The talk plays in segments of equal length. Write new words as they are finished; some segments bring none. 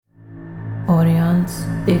Audience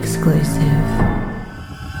exclusive.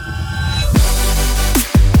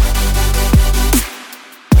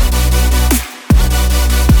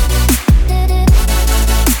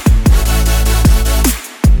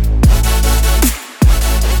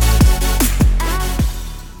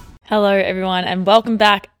 Hello, everyone, and welcome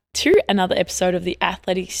back to another episode of the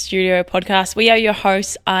Athletic Studio podcast. We are your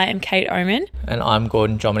hosts. I am Kate Oman. And I'm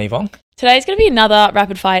Gordon Jomini Vong. Today's going to be another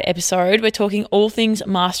rapid fire episode. We're talking all things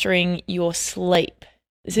mastering your sleep.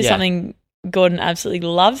 This is something Gordon absolutely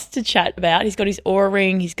loves to chat about. He's got his Oura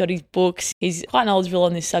Ring, he's got his books. He's quite knowledgeable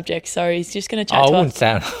on this subject, so he's just going to chat to us. I wouldn't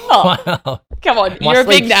sound... Oh, come on, you're a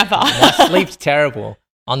big napper. My sleep's terrible.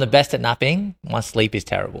 I'm the best at napping. My sleep is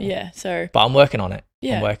terrible. Yeah, so... But I'm working on it.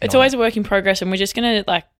 Yeah, it's always a work in progress, and we're just going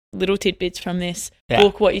to, little tidbits from this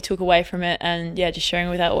book, what you took away from it, and just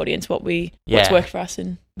sharing with our audience what's worked for us.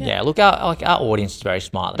 And look, our audience is very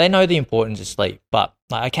smart. They know the importance of sleep, but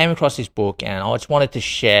I came across this book and I just wanted to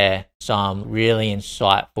share some really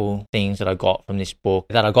insightful things that I got from this book.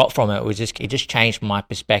 That I got from it just changed my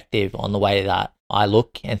perspective on the way that I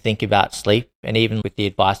look and think about sleep, and even with the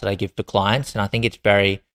advice that I give to clients. And I think it's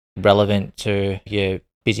very relevant to your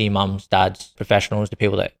busy mums, dads, professionals, the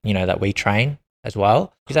people that that we train as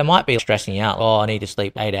well, because they might be stressing out. Oh, I need to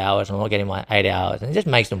sleep 8 hours. I'm not getting my 8 hours, and it just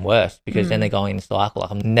makes them worse because then they're going in the cycle.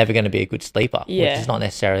 I'm never going to be a good sleeper, which is not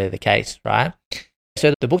necessarily the case, right?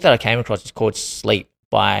 So the book that I came across is called Sleep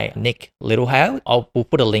by Nick Littlehale. We'll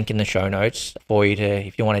put a link in the show notes for you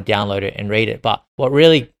if you want to download it and read it. But what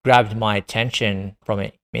really grabbed my attention from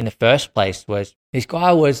it in the first place was this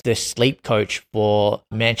guy was the sleep coach for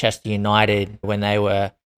Manchester United when they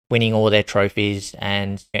were winning all their trophies,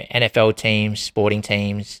 and NFL teams, sporting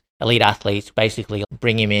teams, elite athletes basically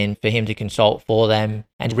bring him in for him to consult for them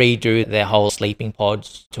and redo their whole sleeping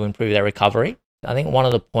pods to improve their recovery. I think one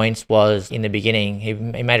of the points was in the beginning, he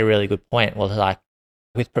made a really good point, was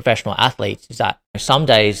with professional athletes, is that some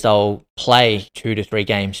days they'll play 2 to 3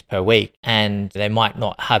 games per week and they might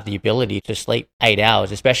not have the ability to sleep 8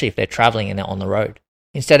 hours, especially if they're traveling and they're on the road.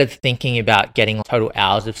 Instead of thinking about getting total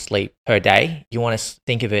hours of sleep per day, you want to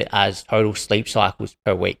think of it as total sleep cycles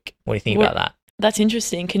per week. What do you think about that? That's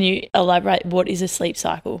interesting. Can you elaborate? What is a sleep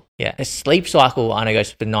cycle? Yeah, a sleep cycle I know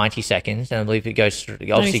goes for 90 seconds, and I believe it goes through.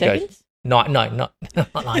 Obviously 90 seconds? Not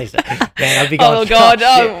 90 seconds. Man, I'll be going. Oh God,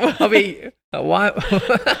 no! I'll be. Why?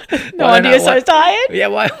 No wonder you're so tired. Yeah,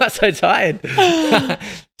 why am I so tired?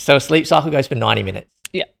 So a sleep cycle goes for 90 minutes.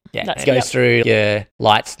 Yeah, it goes through your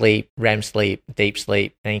light sleep, REM sleep, deep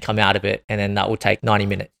sleep, and you come out of it, and then that will take 90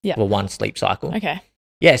 minutes for one sleep cycle. Okay.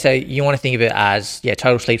 Yeah, so you want to think of it as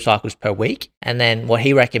total sleep cycles per week, and then what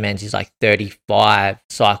he recommends is 35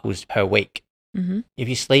 cycles per week. Mm-hmm. If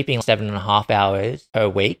you're sleeping 7.5 hours per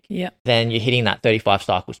week, then you're hitting that 35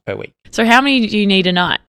 cycles per week. So how many do you need a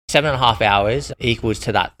night? 7.5 hours equals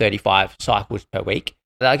to that 35 cycles per week.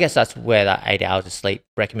 I guess that's where that 8 hours of sleep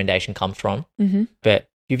recommendation comes from. Mm-hmm. But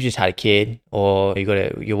you've just had a kid, or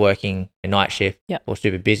you're working a night shift, or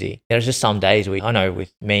super busy. There's just some days I know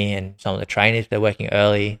with me and some of the trainers, they're working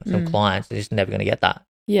early, some clients, they're just never going to get that.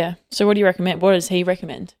 Yeah. So what do you recommend? What does he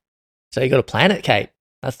recommend? So you got to plan it, Kate.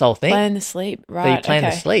 That's the whole thing. Plan the sleep, right? So you plan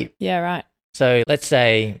the sleep. Yeah, right. So let's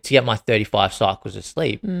say to get my 35 cycles of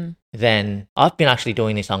sleep, then I've been actually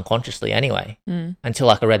doing this unconsciously anyway, until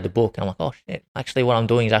I read the book and I'm like, oh shit, actually what I'm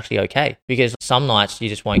doing is actually okay. Because some nights you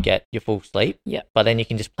just won't get your full sleep, but then you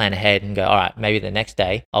can just plan ahead and go, all right, maybe the next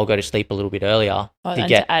day I'll go to sleep a little bit earlier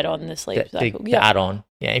to add on the sleep cycle. To add on.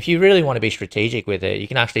 Yeah, if you really want to be strategic with it, you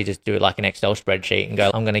can actually just do it like an Excel spreadsheet and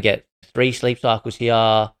go, I'm going to get 3 sleep cycles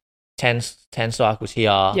here, 10 cycles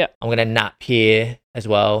here. I'm going to nap here as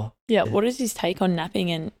well. Yeah, what is his take on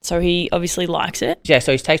napping? And so he obviously likes it. Yeah,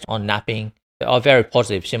 so his takes on napping are very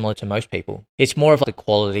positive, similar to most people. It's more of the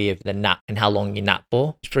quality of the nap and how long you nap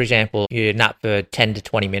for. For example, you nap for 10 to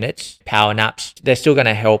 20 minutes, power naps. They're still going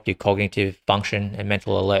to help your cognitive function and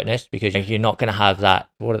mental alertness, because you're not going to have that,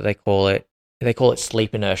 what do they call it? They call it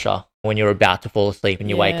sleep inertia, when you're about to fall asleep and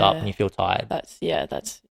you wake up and you feel tired. That's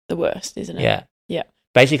the worst, isn't it? Yeah.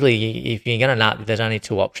 Basically, if you're going to nap, there's only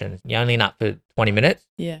 2 options. You only nap for 20 minutes,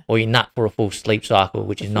 or you nap for a full sleep cycle,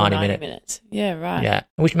 which is 90 minutes. Yeah, right. Yeah,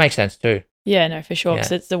 which makes sense too. Yeah, no, for sure,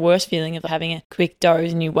 because it's the worst feeling of having a quick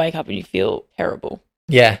doze and you wake up and you feel terrible.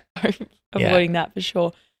 Yeah. Avoiding that for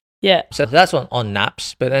sure. Yeah. So that's on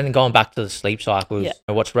naps, but then going back to the sleep cycles,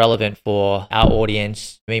 what's relevant for our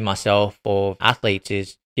audience, me, myself, or athletes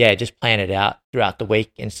is, just plan it out throughout the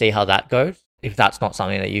week and see how that goes. If that's not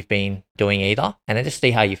something that you've been doing either, and then just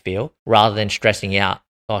see how you feel rather than stressing out.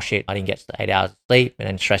 Oh shit, I didn't get to the 8 hours of sleep, and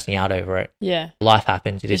then stressing out over it. Yeah. Life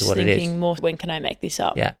happens. It just is what it is. Thinking more, when can I make this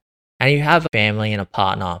up? Yeah. and you have a family and a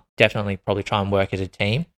partner, definitely probably try and work as a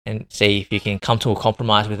team and see if you can come to a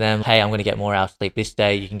compromise with them. Hey, I'm going to get more hours sleep this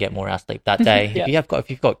day. You can get more hours sleep that day. Yeah. If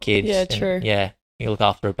you've got kids. Yeah, true. Yeah, you look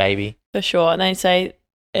after a baby. For sure. And they say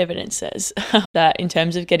evidence says that in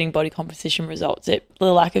terms of getting body composition results, the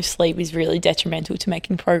lack of sleep is really detrimental to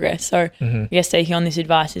making progress. So I guess taking on this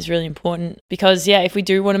advice is really important because, if we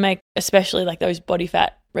do want to make, especially like those body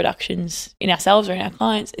fat reductions in ourselves or in our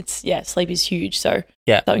clients, sleep is huge. So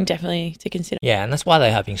something definitely to consider. Yeah, and that's why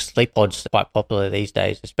they're having sleep pods quite popular these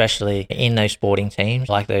days, especially in those sporting teams,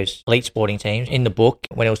 like those elite sporting teams. In the book,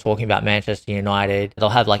 when it was talking about Manchester United, they'll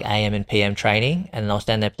have like AM and PM training, and they'll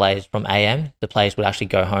send their players from AM. The players would actually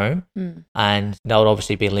go home, and they would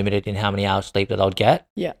obviously be limited in how many hours sleep that they'll get.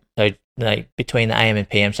 Yeah. So between the AM and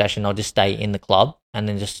PM session, they'll just stay in the club and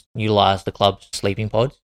then just utilize the club's sleeping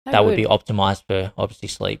pods. That would be optimized for obviously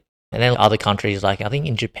sleep. And then other countries, like I think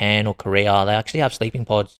in Japan or Korea, they actually have sleeping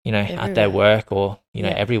pods, everywhere. At their work or,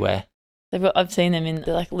 everywhere. I've seen them in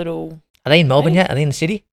the like little... Are they in Melbourne yet? Are they in the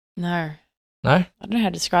city? No. No? I don't know how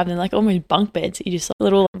to describe them. Like almost bunk beds. You just like a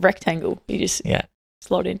little rectangle. You just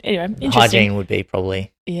slot in. Anyway, interesting. Hygiene would be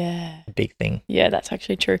probably a big thing. Yeah, that's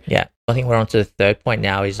actually true. Yeah. I think we're on to the third point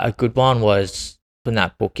now. Is a good one was... in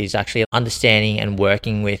that book is actually understanding and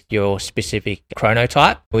working with your specific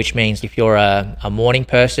chronotype, which means if you're a morning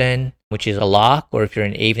person, which is a lark, or if you're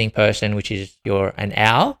an evening person, which is you're an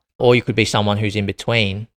owl, or you could be someone who's in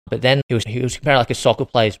between. But then he was comparing like a soccer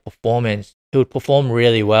player's performance. He would perform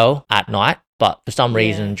really well at night, but for some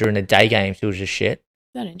reason during the day games, he was just shit.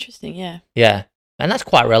 That's interesting, yeah. Yeah. And that's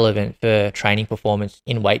quite relevant for training performance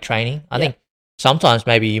in weight training. I think sometimes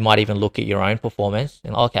maybe you might even look at your own performance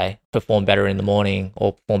and, perform better in the morning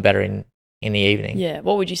or perform better in the evening. Yeah.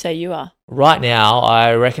 What would you say you are? Right now,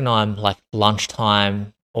 I reckon I'm like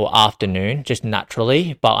lunchtime or afternoon, just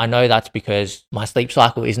naturally. But I know that's because my sleep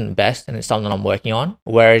cycle isn't the best and it's something I'm working on.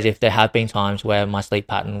 Whereas if there have been times where my sleep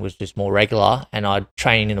pattern was just more regular and I'd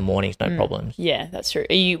train in the mornings, no problems. Yeah, that's true.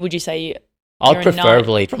 Would you say I'd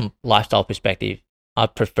preferably, from lifestyle perspective,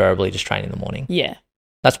 I'd preferably just train in the morning. Yeah.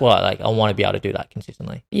 That's what I want to be able to do that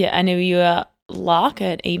consistently. Yeah, and are you a lark,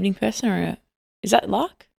 an evening person, or is that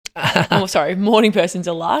lark? Oh, sorry, morning person's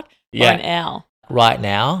a lark or an owl? Right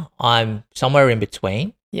now, I'm somewhere in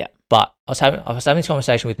between. Yeah. But I was having this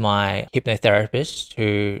conversation with my hypnotherapist,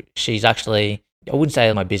 who she's actually, I wouldn't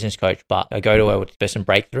say my business coach, but I go to her for some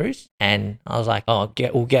breakthroughs. And I was like,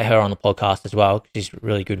 we'll get her on the podcast as well, because she's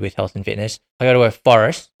really good with health and fitness. I go to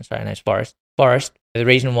her, her name's Forrest. The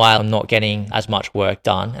reason why I'm not getting as much work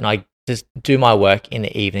done, and I just do my work in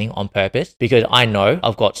the evening on purpose, because I know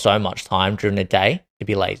I've got so much time during the day to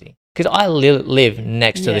be lazy. Because I live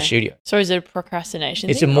next to the studio. So is it a procrastination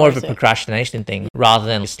thing? It's more of a procrastination thing rather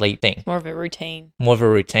than a sleep thing. More of a routine.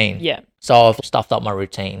 Yeah. So I've stuffed up my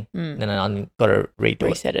routine and then I've got to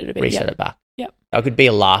reset it a bit. Reset it back. Yep. I could be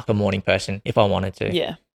a lark, a morning person if I wanted to.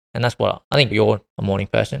 Yeah. And that's what I think you're a morning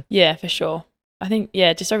person. Yeah, for sure. I think,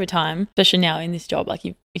 just over time, especially now in this job, like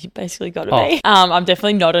you basically got to be. I'm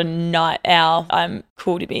definitely not a night owl. I'm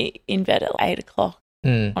cool to be in bed at 8 o'clock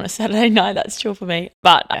on a Saturday night. That's chill for me.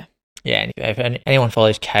 But yeah, and if anyone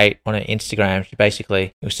follows Kate on her Instagram,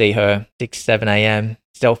 you'll see her 6, 7 a.m.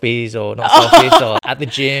 selfies or not selfies or at the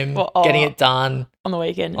gym, getting it done. On the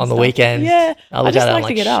weekend. On the weekends. Yeah. I just like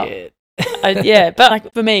to get shit. up. But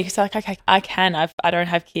like for me, because I don't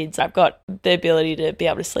have kids. I've got the ability to be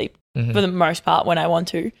able to sleep for the most part when I want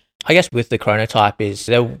to. I guess with the chronotype is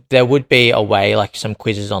there would be a way, like some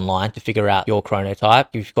quizzes online to figure out your chronotype.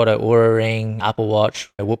 If you've got an Oura Ring, Apple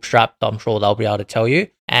Watch, a Whoop Strap, I'm sure they'll be able to tell you.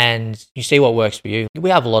 And you see what works for you.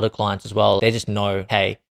 We have a lot of clients as well. They just know,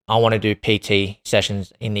 hey, I want to do PT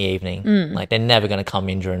sessions in the evening. Like they're never going to come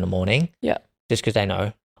in during the morning. Yeah. Just because they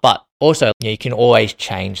know. But also, you can always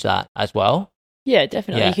change that as well. Yeah,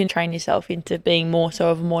 definitely. Yeah. You can train yourself into being more so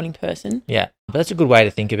of a morning person. Yeah. But that's a good way to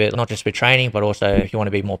think of it, not just for training, but also if you want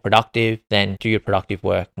to be more productive, then do your productive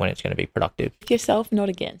work when it's going to be productive. Yourself, not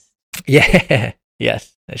against. Yeah.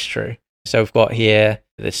 Yes, that's true. So we've got here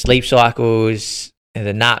the sleep cycles,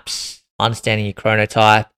 the naps, understanding your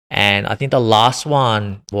chronotype. And I think the last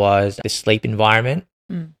one was the sleep environment.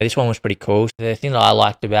 This one was pretty cool. The thing that I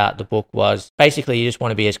liked about the book was basically you just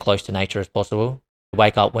want to be as close to nature as possible.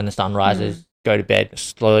 Wake up when the sun rises, go to bed,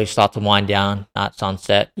 slowly start to wind down at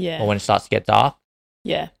sunset or when it starts to get dark.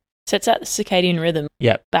 Yeah. sets that circadian rhythm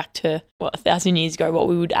Yep. back to 1,000 years ago, what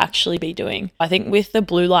we would actually be doing. I think with the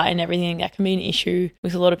blue light and everything, that can be an issue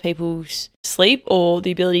with a lot of people's sleep or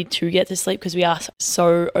the ability to get to sleep because we are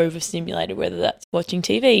so overstimulated, whether that's watching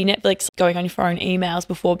TV, Netflix, going on your phone, emails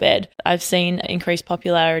before bed. I've seen increased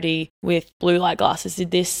popularity with blue light glasses. Did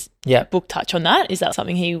this Yep. book touch on that? Is that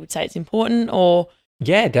something he would say it's important or...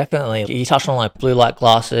 Yeah, definitely. You touched on like blue light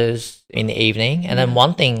glasses in the evening. And then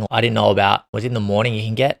one thing I didn't know about was in the morning you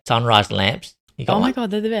can get sunrise lamps. You got Oh my one?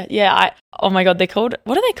 God, they're the best. Yeah, oh my God, they're called,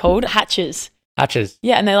 what are they called? Hatches. Hatches.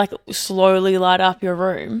 Yeah, and they like slowly light up your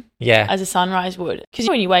room Yeah. as a sunrise would. Because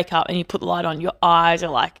when you wake up and you put the light on, your eyes are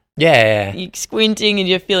like, Yeah. you're squinting and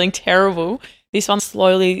you're feeling terrible. This one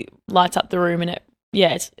slowly lights up the room and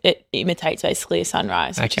it imitates basically a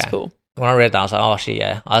sunrise, which is Okay. cool. When I read that, I was like, oh, shit,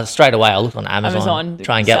 yeah. Straight away, I looked on Amazon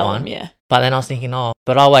try and get sell one. them, yeah. But then I was thinking,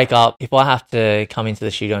 but I wake up, if I have to come into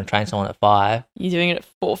the studio and train someone at 5, You're doing it at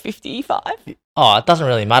 4:55. it doesn't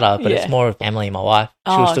really matter, but Yeah. it's more of Emily, my wife.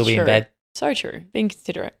 She'll still be in true. bed. So true. Being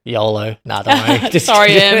considerate. YOLO. Nah, don't worry.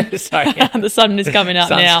 Sorry, Em. Sorry, Em. The sun is coming up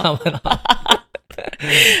Sun's now. coming up.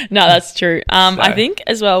 No, that's true. I So- think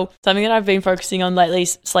as well, something that I've been focusing on lately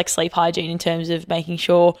is like sleep hygiene in terms of making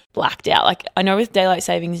sure blacked out. Like I know with daylight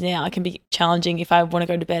savings now, it can be challenging if I want to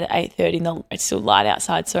go to bed at 8:30 and it's still light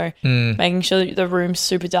outside. So making sure that the room's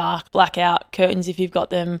super dark, blackout curtains if you've got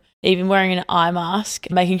them, even wearing an eye mask,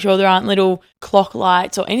 making sure there aren't little clock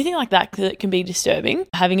lights or anything like that that can be disturbing.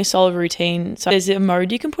 Having a solid routine. So there's a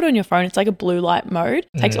mode you can put on your phone. It's like a blue light mode.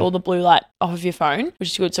 It takes all the blue light off of your phone, which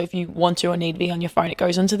is good. So if you want to or need to be on your phone, it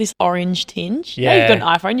goes onto this orange tinge. Yeah. You've got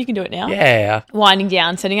an iPhone, you can do it now. Yeah. Winding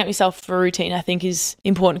down, setting up yourself for a routine, I think is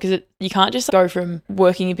important because you can't just go from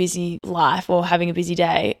working a busy life or having a busy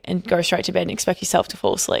day and go straight to bed and expect yourself to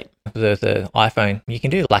fall asleep. The iPhone, you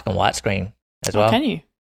can do black and white screen as well. Can you?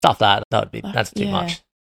 Stuff that's too yeah. much.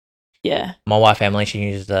 Yeah. My wife Emily, she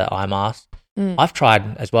uses the eye mask. I've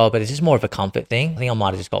tried as well, but it's just more of a comfort thing. I think I might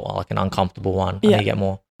have just got like an uncomfortable one. I need to get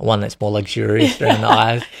one that's more luxurious around the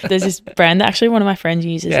eyes. There's this brand that actually one of my friends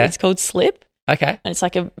uses. Yeah. It's called Slip. Okay. And it's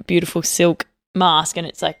like a beautiful silk mask and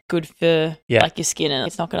it's like good for Yeah. like your skin and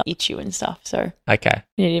it's not going to itch you and stuff. So Okay.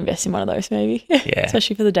 you need to invest in one of those maybe. Yeah.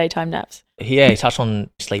 Especially for the daytime naps. Yeah, he touched on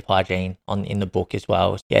sleep hygiene in the book as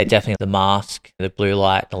well. Yeah, definitely the mask, the blue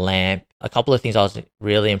light, the lamp. A couple of things I was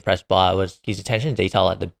really impressed by was his attention to detail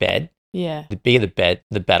at the bed. Yeah. The bigger the bed,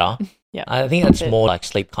 the better. Yeah. I think that's Comfort. more like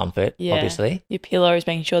sleep comfort, Yeah. obviously. Your pillows,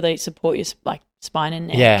 making sure they support your like spine and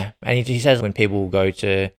neck. Yeah, and he says when people go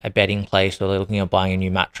to a bedding place or they're looking at buying a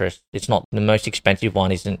new mattress, it's not the most expensive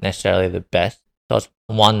one, isn't necessarily the best. So it's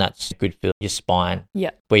one that's good for your spine. Yeah.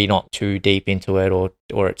 Where you're not too deep into it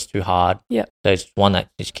or it's too hard. Yeah. So it's one that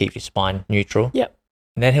just keeps your spine neutral. Yep.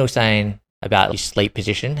 And then he was saying about your sleep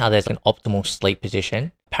position, how there's an optimal sleep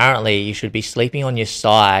position. Apparently, you should be sleeping on your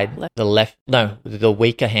side, the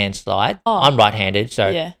weaker hand side. Oh. I'm right-handed, so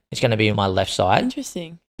Yeah. it's going to be on my left side.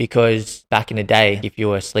 Interesting. Because back in the day, if you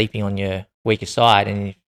were sleeping on your weaker side and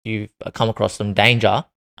if you come across some danger,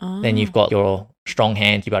 then you've got your strong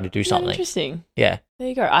hands, you've got to do something. Interesting. Yeah. There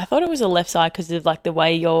you go. I thought it was a left side because of like the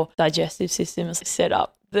way your digestive system is set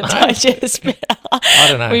up. The digest better. I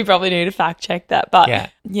don't know. We probably need to fact check that. But Yeah.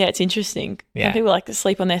 yeah, it's interesting. Yeah. Some people like to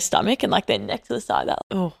sleep on their stomach and like their neck to the side.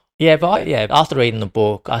 Yeah, but after reading the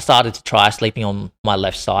book, I started to try sleeping on my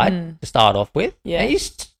left side to start off with. Yeah. And you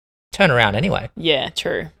just turn around anyway. Yeah,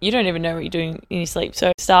 true. You don't even know what you're doing in your sleep.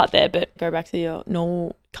 So start there, but go back to your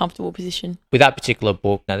normal, comfortable position. With that particular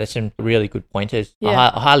book, now there's some really good pointers.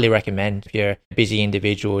 Yeah. I highly recommend if you're a busy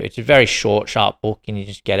individual. It's a very short, sharp book and you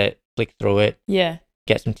just get it, flick through it, Yeah.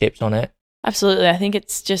 get some tips on it. Absolutely. I think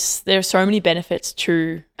it's just there are so many benefits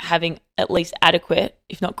to having at least adequate,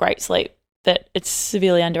 if not great sleep, that it's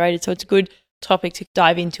severely underrated. So it's a good topic to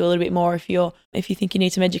dive into a little bit more if you think you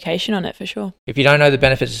need some education on it for sure. If you don't know the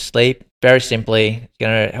benefits of sleep, very simply, it's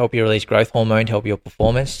going to help you release growth hormone to help your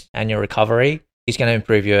performance and your recovery. It's going to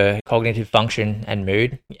improve your cognitive function and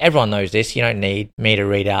mood. Everyone knows this. You don't need me to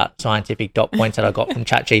read out scientific dot points that I got from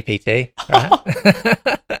ChatGPT.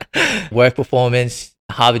 Right? Work performance,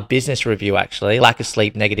 Harvard Business Review, actually. Lack of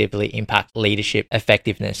sleep negatively impacts leadership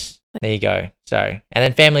effectiveness. There you go. So, and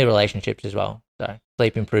then family relationships as well. So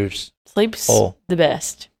sleep improves. Sleep's all. the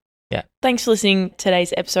best. Yeah. Thanks for listening to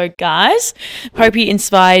today's episode, guys. Hope you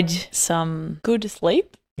inspired some good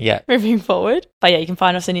sleep Yeah. moving forward. But yeah, you can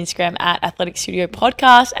find us on Instagram at Athletic Studio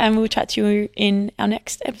Podcast and we'll chat to you in our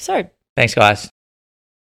next episode. Thanks, guys.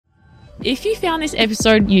 If you found this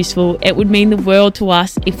episode useful, it would mean the world to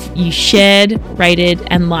us if you shared, rated,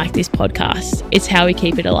 and liked this podcast. It's how we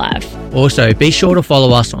keep it alive. Also, be sure to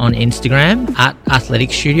follow us on Instagram at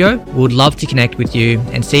Athletic Studio. We would love to connect with you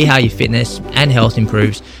and see how your fitness and health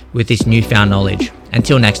improves with this newfound knowledge.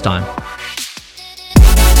 Until next time.